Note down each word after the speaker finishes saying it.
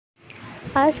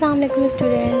Assalamualaikum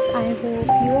students, I hope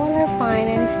you all are fine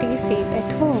and stay safe at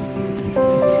home.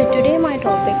 So today my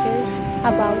topic is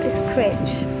about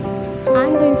Scratch.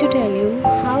 I'm going to tell you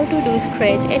how to do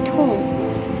Scratch at home.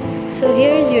 So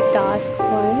here is your task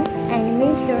 1.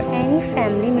 Animate your any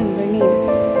family member name.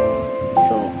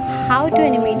 So how to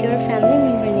animate your family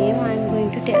member name I'm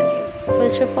going to tell you.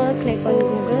 First of all, click on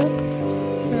Google.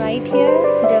 Right here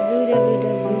www.scratch.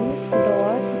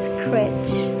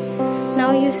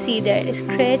 Now you see that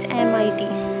Scratch MIT.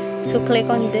 So click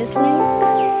on this link,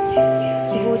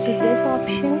 go to this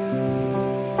option.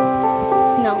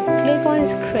 Now click on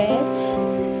Scratch.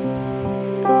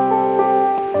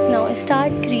 Now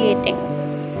start creating.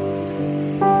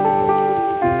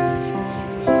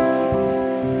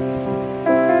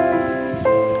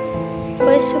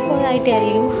 First of all, I tell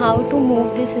you how to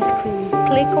move this screen.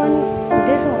 Click on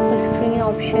this screen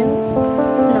option.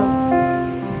 Now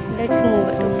let's move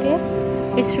it, okay?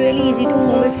 It's really easy to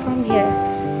move it from here,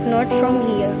 not from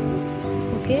here,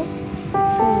 okay?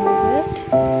 So move it,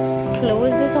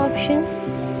 close this option.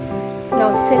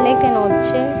 Now select an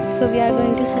object. So we are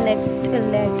going to select a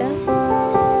letter,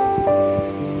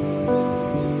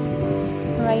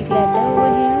 write letter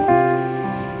over here.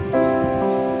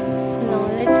 Now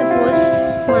let's suppose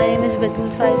my name is Batul,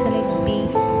 so I select B.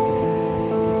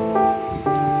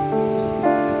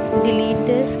 Delete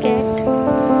this cat.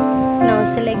 Now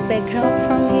select background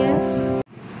from here.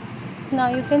 Now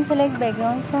you can select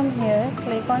background from here.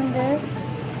 Click on this.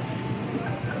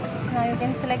 Now you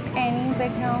can select any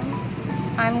background.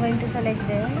 I'm going to select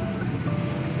this.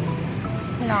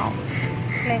 Now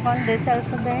click on this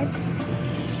alphabet.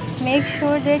 Make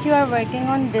sure that you are working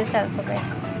on this alphabet.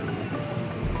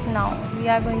 Now we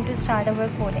are going to start our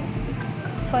coding.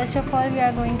 First of all, we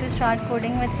are going to start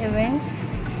coding with events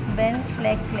when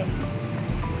flag clicked.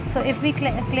 So if we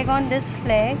click on this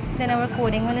flag, then our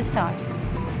coding will start.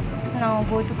 Now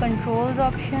go to controls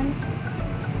option,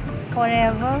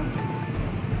 forever,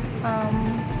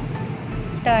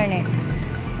 turn it,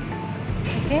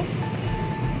 okay?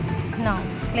 Now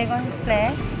click on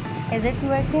flag. Is it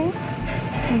working?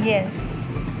 Yes.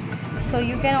 So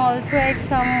you can also add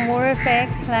some more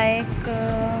effects, like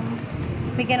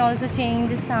we can also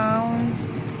change the sounds,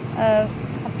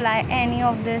 apply any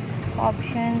of this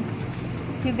option.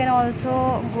 You can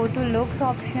also go to looks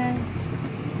option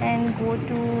and go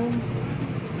to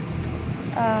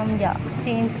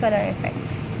change color effect.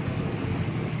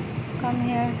 Come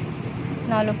here.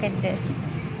 Now look at this.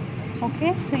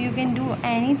 Okay, so you can do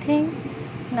anything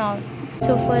now.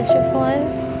 So first of all,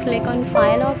 click on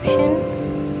file option,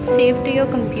 save to your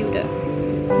computer.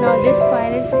 Now this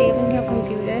file is saved in your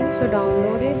computer, so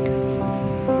download it,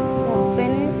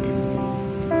 open it.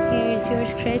 Here is your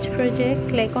Scratch project.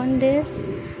 Click on this.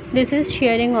 This is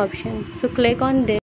sharing option, so click on this.